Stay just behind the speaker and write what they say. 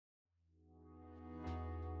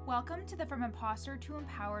Welcome to the From Imposter to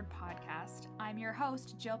Empowered podcast. I'm your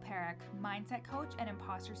host, Jill Perrick, mindset coach and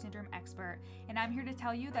imposter syndrome expert, and I'm here to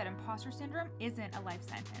tell you that imposter syndrome isn't a life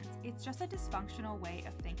sentence. It's just a dysfunctional way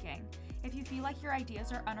of thinking. If you feel like your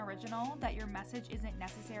ideas are unoriginal, that your message isn't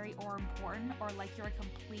necessary or important, or like you're a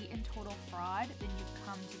complete and total fraud, then you've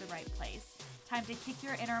come to the right place. Time to kick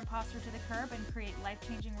your inner imposter to the curb and create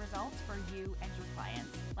life-changing results for you and your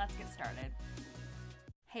clients. Let's get started.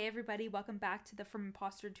 Hey everybody, welcome back to the From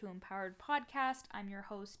Imposter to Empowered podcast. I'm your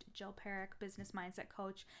host, Jill Perrick, business mindset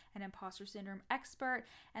coach and imposter syndrome expert,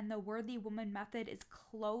 and the Worthy Woman Method is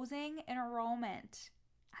closing enrollment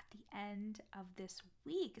at the end of this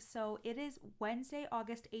week. So it is Wednesday,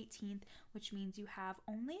 August 18th, which means you have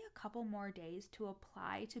only a couple more days to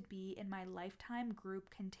apply to be in my lifetime group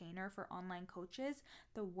container for online coaches,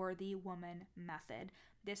 the Worthy Woman Method.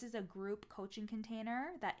 This is a group coaching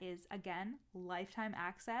container that is, again, lifetime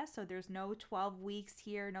access. So there's no 12 weeks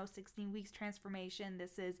here, no 16 weeks transformation.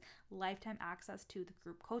 This is lifetime access to the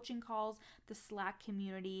group coaching calls, the Slack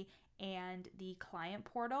community, and the client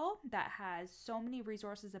portal that has so many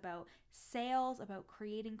resources about sales, about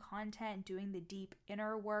creating content, doing the deep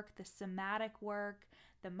inner work, the somatic work,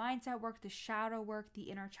 the mindset work, the shadow work, the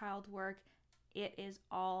inner child work. It is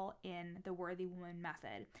all in the Worthy Woman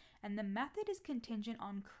Method. And the method is contingent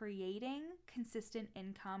on creating consistent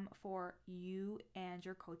income for you and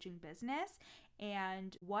your coaching business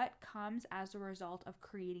and what comes as a result of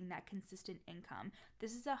creating that consistent income.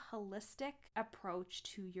 This is a holistic approach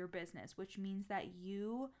to your business, which means that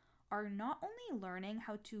you are not only learning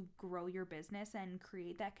how to grow your business and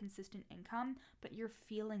create that consistent income, but you're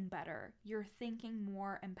feeling better. You're thinking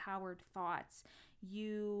more empowered thoughts.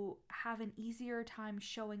 You have an easier time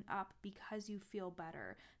showing up because you feel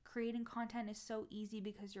better. Creating content is so easy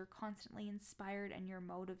because you're constantly inspired and you're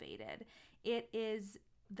motivated. It is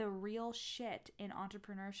the real shit in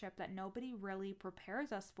entrepreneurship that nobody really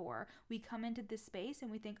prepares us for. We come into this space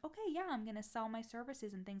and we think, okay, yeah, I'm going to sell my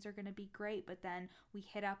services and things are going to be great. But then we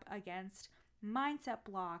hit up against mindset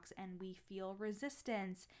blocks and we feel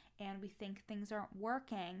resistance and we think things aren't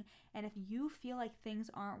working. And if you feel like things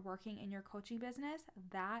aren't working in your coaching business,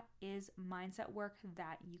 that is mindset work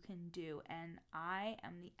that you can do. And I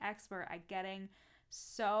am the expert at getting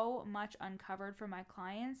so much uncovered for my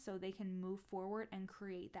clients so they can move forward and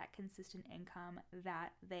create that consistent income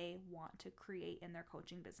that they want to create in their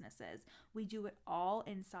coaching businesses. We do it all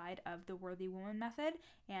inside of the Worthy Woman Method.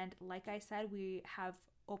 And like I said, we have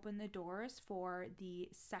opened the doors for the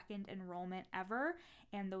second enrollment ever.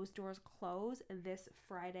 And those doors close this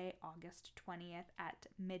Friday, August 20th at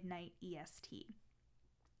midnight EST.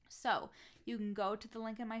 So you can go to the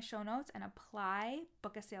link in my show notes and apply,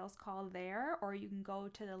 book a sales call there, or you can go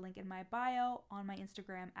to the link in my bio on my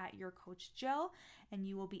Instagram at YourCoachJill, and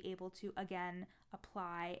you will be able to, again,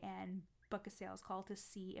 apply and book a sales call to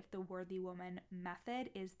see if the Worthy Woman Method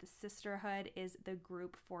is the sisterhood, is the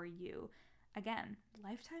group for you. Again,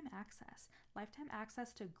 lifetime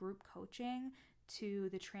access to group coaching, to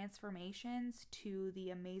the transformations, to the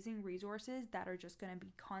amazing resources that are just going to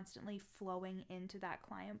be constantly flowing into that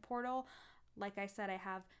client portal. Like I said, I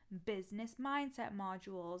have business mindset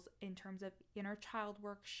modules in terms of inner child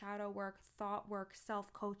work, shadow work, thought work,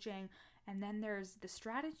 self-coaching, and then there's the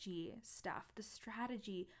strategy stuff, the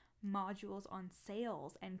strategy modules on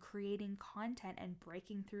sales and creating content and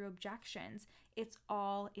breaking through objections. It's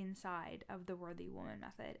all inside of the Worthy Woman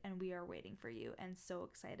Method, and we are waiting for you and so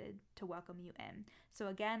excited to welcome you in. So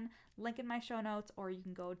again, link in my show notes, or you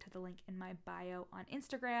can go to the link in my bio on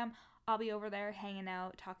Instagram. I'll be over there hanging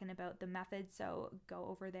out, talking about the method, so go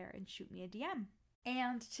over there and shoot me a DM.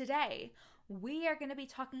 And today, we are going to be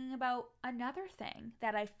talking about another thing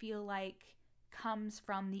that I feel like comes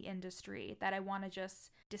from the industry that I want to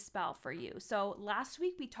just dispel for you. So last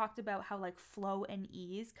week we talked about how like flow and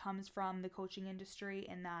ease comes from the coaching industry,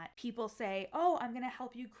 and that people say, oh, I'm going to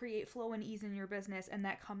help you create flow and ease in your business, and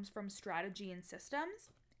that comes from strategy and systems.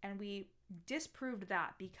 And we disproved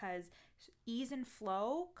that because ease and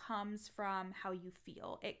flow comes from how you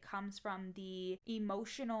feel. It comes from the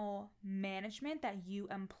emotional management that you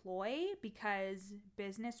employ, because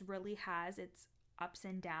business really has its ups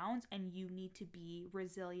and downs, and you need to be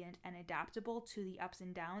resilient and adaptable to the ups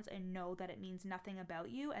and downs and know that it means nothing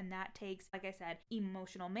about you. And that takes, like I said,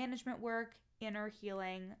 emotional management work, inner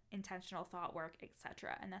healing, intentional thought work,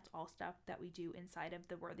 etc. And that's all stuff that we do inside of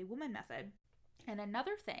the Worthy Woman Method. And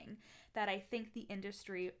another thing that I think the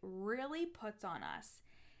industry really puts on us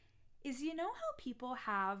is, you know how people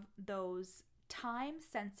have those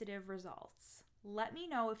time-sensitive results? Let me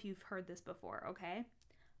know if you've heard this before, okay?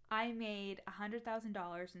 I made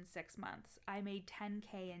 $100,000 in 6 months. I made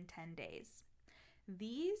 $10K in 10 days.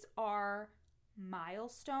 These are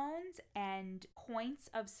milestones and points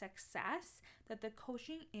of success that the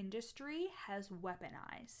coaching industry has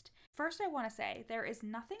weaponized. First, I want to say there is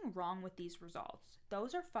nothing wrong with these results.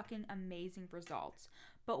 Those are fucking amazing results.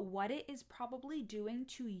 But what it is probably doing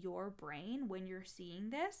to your brain when you're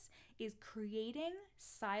seeing this is creating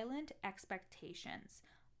silent expectations,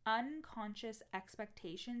 unconscious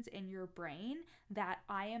expectations in your brain that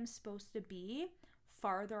I am supposed to be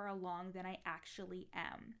farther along than I actually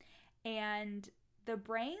am. And the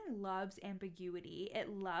brain loves ambiguity. It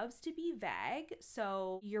loves to be vague.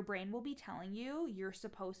 So your brain will be telling you you're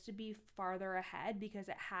supposed to be farther ahead because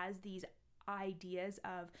it has these ideas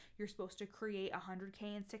of you're supposed to create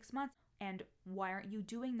 100K in 6 months and why aren't you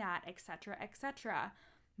doing that, etc., etc.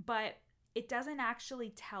 But it doesn't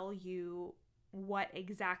actually tell you what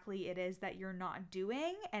exactly it is that you're not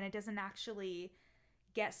doing, and it doesn't actually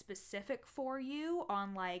get specific for you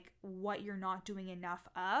on like what you're not doing enough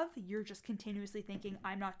of. You're just continuously thinking,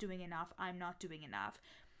 I'm not doing enough, I'm not doing enough.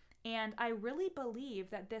 And I really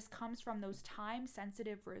believe that this comes from those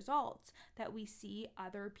time-sensitive results that we see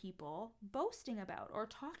other people boasting about or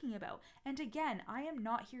talking about. And again, I am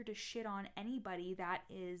not here to shit on anybody that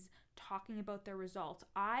is talking about their results.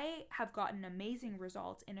 I have gotten amazing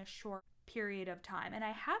results in a short period of time, and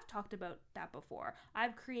I have talked about that before.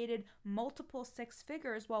 I've created multiple 6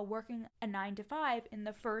 figures while working a 9-to-5 in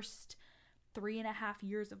the first 3.5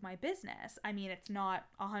 years of my business. I mean, it's not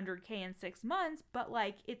 100K in 6 months, but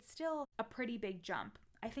like it's still a pretty big jump.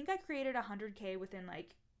 I think I created 100K within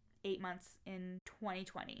like 8 months in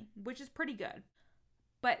 2020, which is pretty good.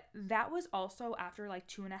 But that was also after like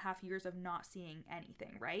 2.5 years of not seeing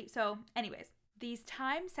anything, right? So anyways, these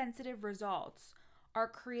time-sensitive results are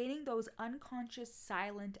creating those unconscious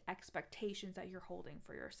silent expectations that you're holding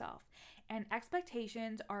for yourself. And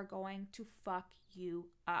expectations are going to fuck you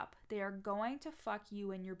up. They are going to fuck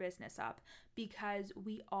you and your business up because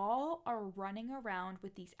we all are running around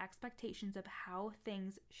with these expectations of how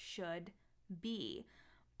things should be,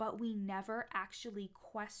 but we never actually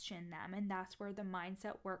question them. And that's where the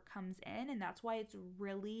mindset work comes in. And that's why it's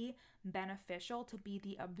really beneficial to be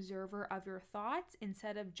the observer of your thoughts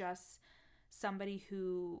instead of just somebody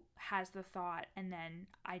who has the thought and then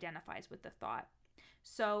identifies with the thought.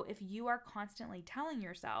 So if you are constantly telling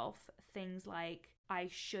yourself things like, I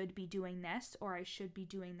should be doing this, or I should be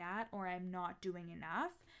doing that, or I'm not doing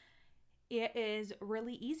enough, it is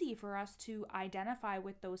really easy for us to identify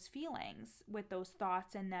with those feelings, with those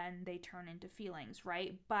thoughts, and then they turn into feelings,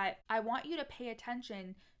 right? But I want you to pay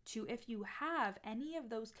attention to if you have any of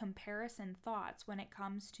those comparison thoughts when it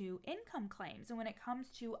comes to income claims and when it comes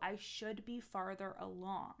to I should be farther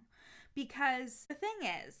along. Because the thing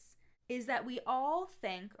is that we all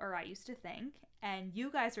think, or I used to think, and you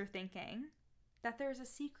guys are thinking, that there's a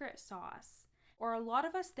secret sauce. Or a lot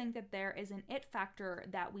of us think that there is an it factor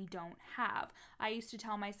that we don't have. I used to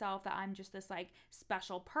tell myself that I'm just this like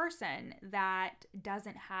special person that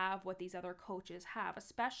doesn't have what these other coaches have,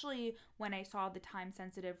 especially when I saw the time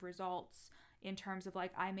sensitive results in terms of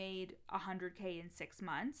like I made 100K in 6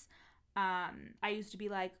 months. I used to be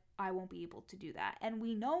like, I won't be able to do that. And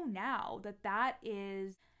we know now that that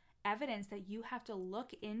is evidence that you have to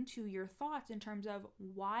look into your thoughts in terms of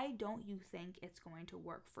why don't you think it's going to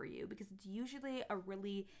work for you, because it's usually a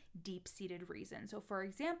really deep-seated reason. So for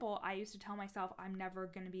example, I used to tell myself I'm never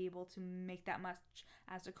going to be able to make that much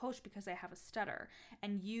as a coach because I have a stutter.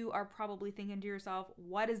 And you are probably thinking to yourself,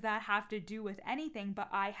 what does that have to do with anything? But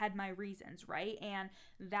I had my reasons, right? And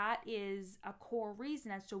that is a core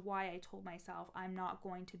reason as to why I told myself I'm not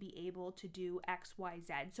going to be able to do X, Y,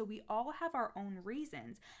 Z. So we all have our own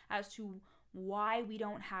reasons as to why we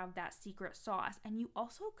don't have that secret sauce. And you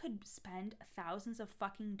also could spend thousands of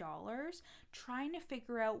fucking dollars trying to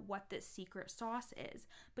figure out what this secret sauce is.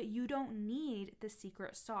 But you don't need the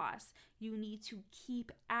secret sauce. You need to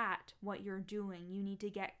keep at what you're doing. You need to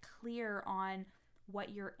get clear on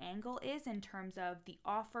what your angle is in terms of the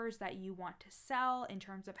offers that you want to sell, in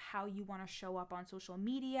terms of how you want to show up on social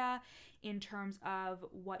media, in terms of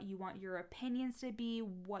what you want your opinions to be,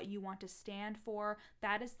 what you want to stand for.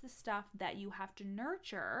 That is the stuff that you have to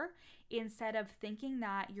nurture instead of thinking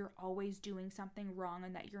that you're always doing something wrong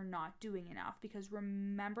and that you're not doing enough. Because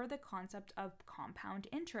remember the concept of compound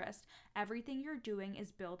interest. Everything you're doing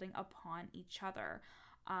is building upon each other.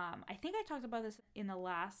 I think I talked about this in the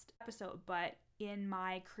last episode, but in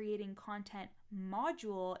my creating content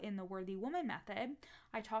module in the Worthy Woman method,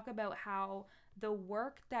 I talk about how the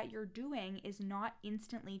work that you're doing is not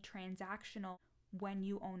instantly transactional when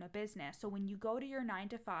you own a business. So when you go to your 9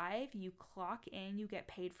 to 5, you clock in, you get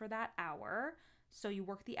paid for that hour. So you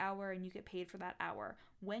work the hour and you get paid for that hour.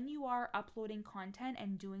 When you are uploading content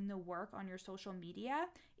and doing the work on your social media,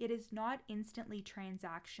 it is not instantly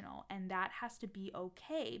transactional, and that has to be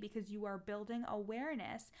okay because you are building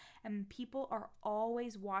awareness and people are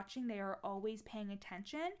always watching, they are always paying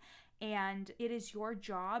attention, and it is your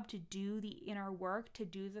job to do the inner work, to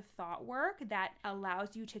do the thought work that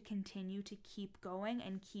allows you to continue to keep going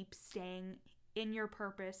and keep staying in your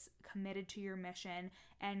purpose, committed to your mission,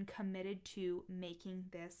 and committed to making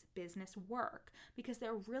this business work. Because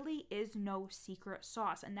there really is no secret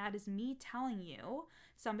sauce. And that is me telling you,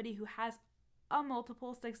 somebody who has a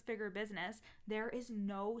multiple six-figure business, there is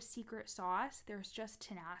no secret sauce. There's just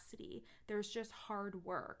tenacity. There's just hard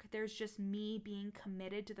work. There's just me being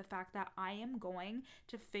committed to the fact that I am going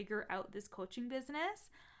to figure out this coaching business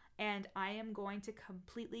and I am going to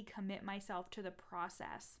completely commit myself to the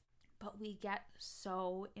process. But we get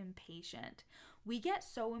so impatient. We get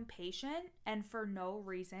so impatient and for no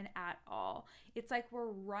reason at all. It's like we're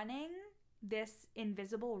running this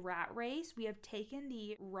invisible rat race. We have taken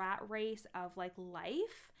the rat race of like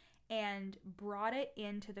life and brought it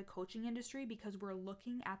into the coaching industry because we're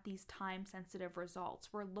looking at these time-sensitive results.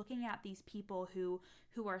 We're looking at these people who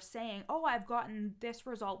are saying, oh, I've gotten this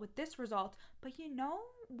result with this result. But you know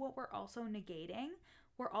what we're also negating?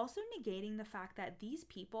 We're also negating the fact that these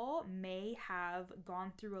people may have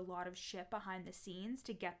gone through a lot of shit behind the scenes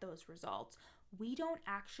to get those results. We don't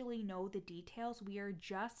actually know the details. We are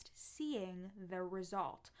just seeing the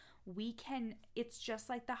result. It's just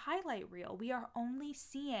like the highlight reel. We are only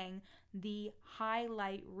seeing the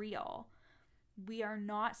highlight reel. We are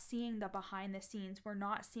not seeing the behind the scenes. We're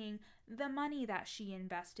not seeing the money that she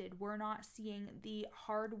invested. We're not seeing the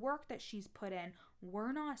hard work that she's put in.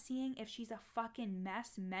 We're not seeing if she's a fucking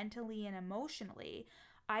mess mentally and emotionally.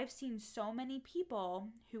 I've seen so many people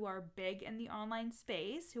who are big in the online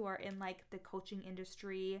space, who are in like the coaching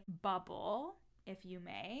industry bubble, if you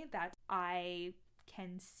may, that I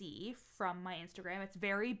can see from my Instagram. It's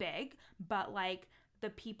very big, but like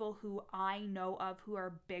the people who I know of who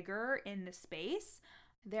are bigger in the space,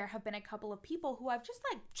 there have been a couple of people who I've just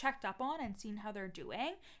like checked up on and seen how they're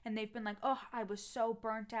doing. And they've been like, oh, I was so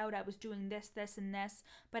burnt out. I was doing this, this, and this.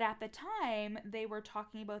 But at the time, they were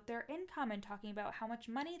talking about their income and talking about how much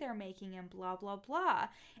money they're making and blah, blah, blah.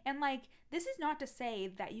 And like, this is not to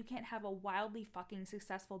say that you can't have a wildly fucking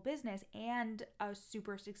successful business and a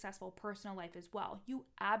super successful personal life as well. You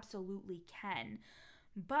absolutely can.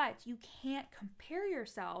 But you can't compare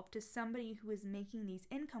yourself to somebody who is making these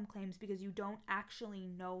income claims because you don't actually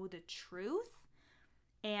know the truth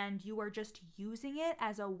and you are just using it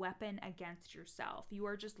as a weapon against yourself. You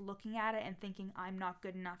are just looking at it and thinking, I'm not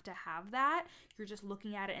good enough to have that. You're just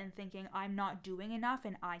looking at it and thinking, I'm not doing enough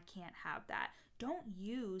and I can't have that. Don't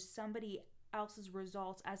use somebody else's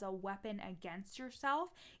results as a weapon against yourself.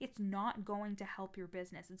 It's not going to help your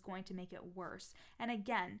business. It's going to make it worse. And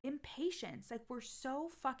again, impatience. Like, we're so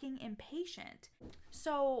fucking impatient.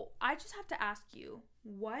 So I just have to ask you,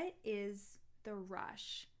 what is the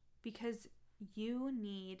rush? Because you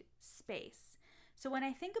need space. So when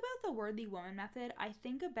I think about the Worthy Woman method, I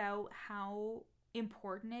think about how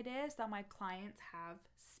important it is that my clients have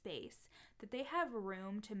space, that they have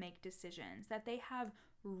room to make decisions, that they have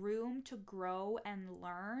room to grow and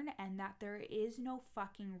learn, and that there is no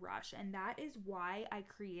fucking rush. And that is why I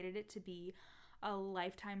created it to be a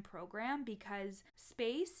lifetime program, because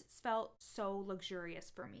space felt so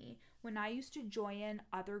luxurious for me. When I used to join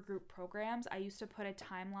other group programs, I used to put a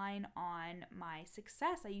timeline on my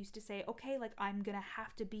success. I used to say, okay, like I'm gonna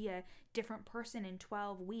have to be a different person in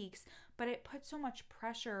 12 weeks, but it put so much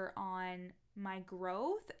pressure on my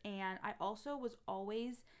growth. And I also was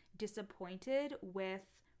always disappointed with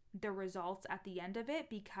the results at the end of it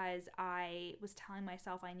because I was telling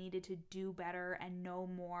myself I needed to do better and know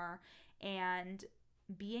more. And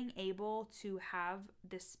being able to have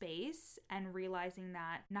the space and realizing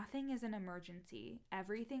that nothing is an emergency,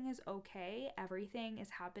 everything is okay, everything is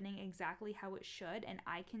happening exactly how it should, and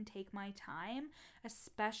I can take my time,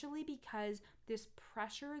 especially because this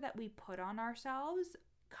pressure that we put on ourselves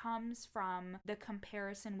comes from the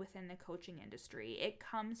comparison within the coaching industry. It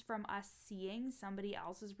comes from us seeing somebody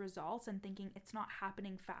else's results and thinking it's not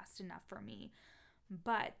happening fast enough for me.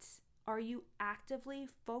 But are you actively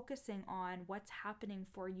focusing on what's happening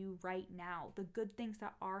for you right now? The good things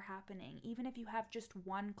that are happening, even if you have just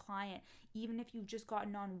one client, even if you've just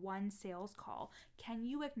gotten on one sales call, can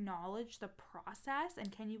you acknowledge the process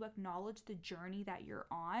and can you acknowledge the journey that you're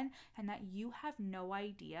on and that you have no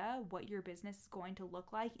idea what your business is going to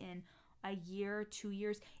look like in a year, 2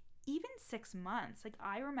 years, even 6 months? Like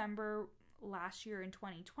I remember last year in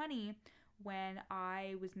 2020, when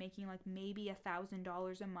I was making like maybe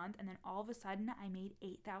 $1,000 a month, and then all of a sudden I made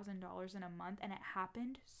 $8,000 in a month, and it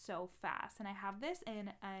happened so fast. And I have this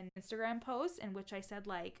in an Instagram post in which I said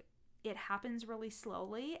like it happens really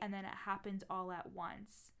slowly and then it happens all at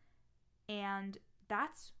once. And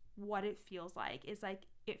that's what it feels like. It's like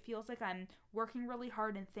it feels like I'm working really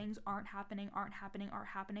hard and things aren't happening,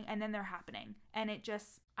 and then they're happening. And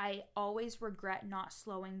I always regret not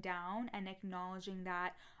slowing down and acknowledging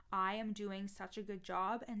that I am doing such a good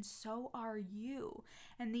job, and so are you.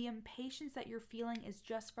 And the impatience that you're feeling is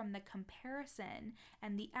just from the comparison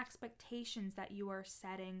and the expectations that you are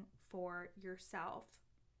setting for yourself.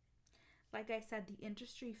 Like I said, the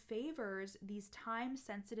industry favors these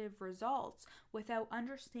time-sensitive results without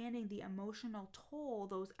understanding the emotional toll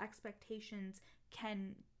those expectations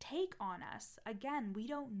can take on us. Again, we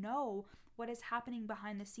don't know what is happening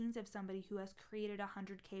behind the scenes of somebody who has created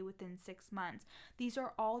 100K within 6 months. These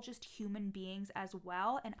are all just human beings as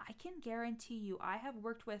well, and I can guarantee you, I have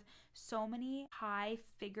worked with so many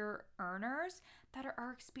high-figure earners that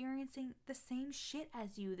are experiencing the same shit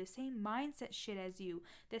as you, the same mindset shit as you,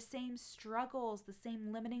 the same struggles, the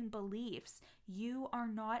same limiting beliefs. You are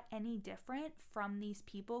not any different from these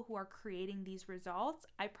people who are creating these results.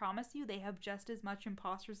 I promise you, they have just as much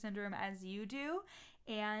imposter syndrome as you do,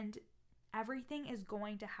 and everything is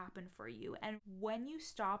going to happen for you. And when you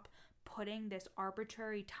stop putting this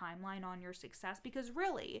arbitrary timeline on your success, because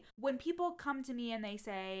really, when people come to me and they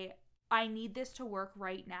say, I need this to work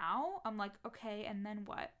right now, I'm like, okay, and then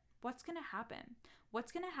what? What's going to happen?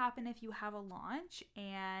 What's going to happen if you have a launch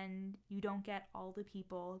and you don't get all the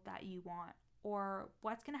people that you want? Or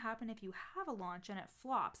what's going to happen if you have a launch and it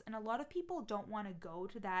flops? And a lot of people don't want to go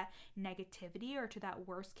to that negativity or to that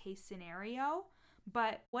worst case scenario.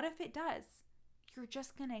 But what if it does? You're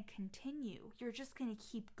just going to continue. You're just going to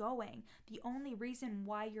keep going. The only reason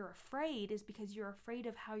why you're afraid is because you're afraid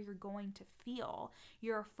of how you're going to feel.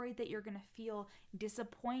 You're afraid that you're going to feel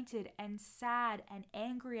disappointed and sad and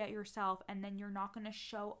angry at yourself, and then you're not going to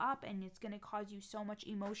show up, and it's going to cause you so much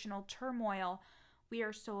emotional turmoil. We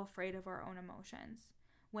are so afraid of our own emotions,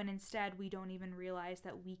 when instead we don't even realize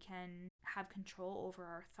that we can have control over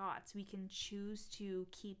our thoughts. We can choose to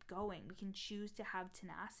keep going. We can choose to have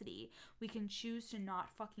tenacity. We can choose to not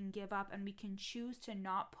fucking give up, and we can choose to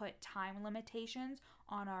not put time limitations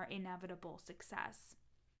on our inevitable success.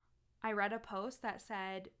 I read a post that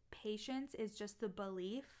said, patience is just the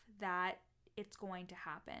belief that it's going to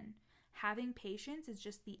happen. Having patience is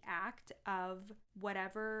just the act of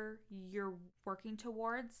whatever you're working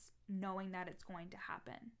towards, knowing that it's going to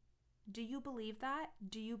happen. Do you believe that?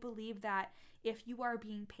 Do you believe that if you are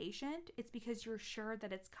being patient, it's because you're sure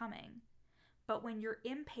that it's coming? But when you're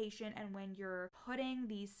impatient and when you're putting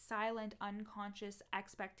these silent, unconscious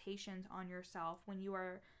expectations on yourself, when you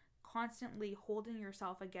are constantly holding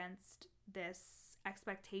yourself against this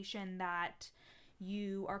expectation that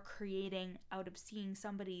you are creating out of seeing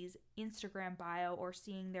somebody's Instagram bio or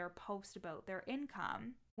seeing their post about their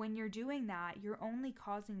income, when you're doing that, you're only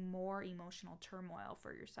causing more emotional turmoil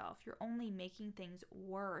for yourself. You're only making things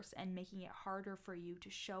worse and making it harder for you to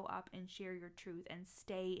show up and share your truth and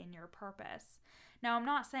stay in your purpose. Now, I'm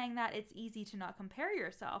not saying that it's easy to not compare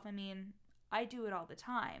yourself. I mean, I do it all the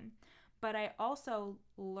time, but I also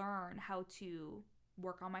learn how to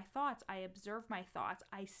work on my thoughts. I observe my thoughts.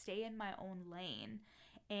 I stay in my own lane,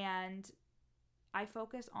 and I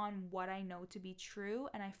focus on what I know to be true,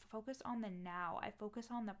 and I focus on the now. I focus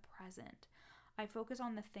on the present. I focus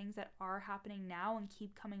on the things that are happening now and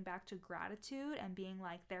keep coming back to gratitude and being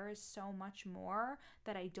like, there is so much more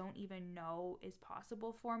that I don't even know is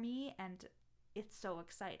possible for me, and it's so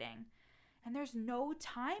exciting. And there's no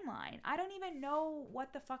timeline. I don't even know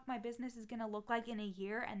what the fuck my business is going to look like in a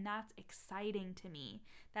year, and that's exciting to me.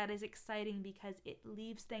 That is exciting because it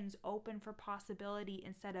leaves things open for possibility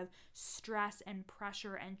instead of stress and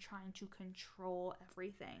pressure and trying to control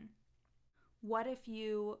everything. What if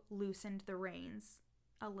you loosened the reins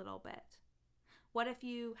a little bit? What if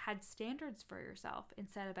you had standards for yourself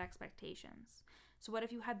instead of expectations? So what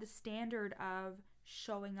if you had the standard of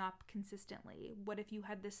showing up consistently? What if you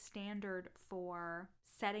had the standard for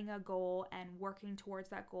setting a goal and working towards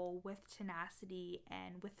that goal with tenacity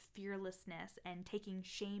and with fearlessness and taking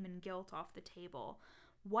shame and guilt off the table?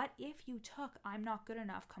 What if you took I'm not good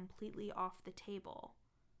enough completely off the table?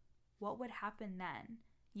 What would happen then?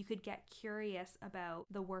 You could get curious about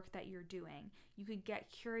the work that you're doing. You could get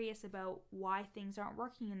curious about why things aren't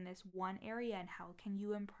working in this one area and how can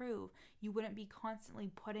you improve. You wouldn't be constantly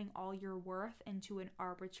putting all your worth into an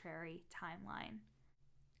arbitrary timeline.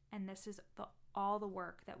 And this is all the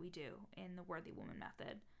work that we do in the Worthy Woman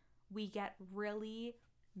method. We get really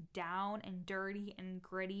down and dirty and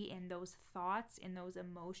gritty in those thoughts, in those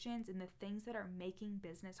emotions, in the things that are making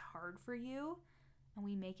business hard for you, and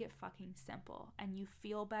we make it fucking simple, and you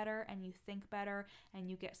feel better and you think better and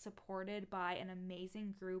you get supported by an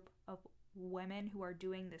amazing group of women who are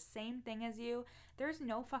doing the same thing as you. There's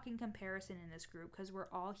no fucking comparison in this group because we're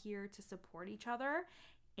all here to support each other,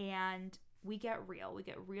 and we get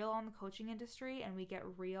real on the coaching industry, and we get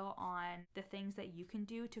real on the things that you can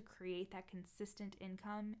do to create that consistent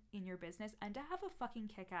income in your business and to have a fucking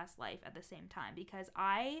kick-ass life at the same time, because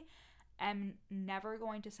I am never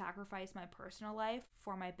going to sacrifice my personal life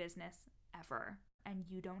for my business ever, and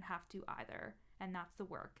you don't have to either. And that's the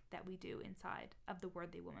work that we do inside of the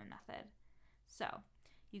Worthy Woman Method. So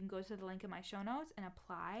you can go to the link in my show notes and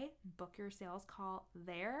apply, book your sales call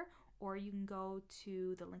there, or you can go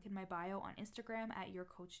to the link in my bio on Instagram at Your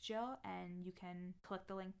Coach Jill, and you can click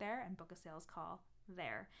the link there and book a sales call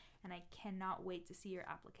there. And I cannot wait to see your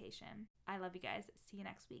application. I love you guys. See you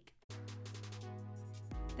next week.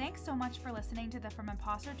 Thanks so much for listening to the From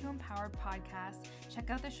Imposter to Empowered podcast. Check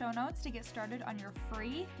out the show notes to get started on your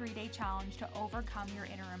free 3-day challenge to overcome your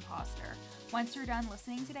inner imposter. Once you're done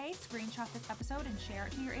listening today, screenshot this episode and share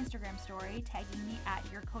it to your Instagram story, tagging me at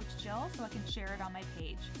Your Coach Jill so I can share it on my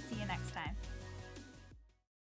page. See you next time.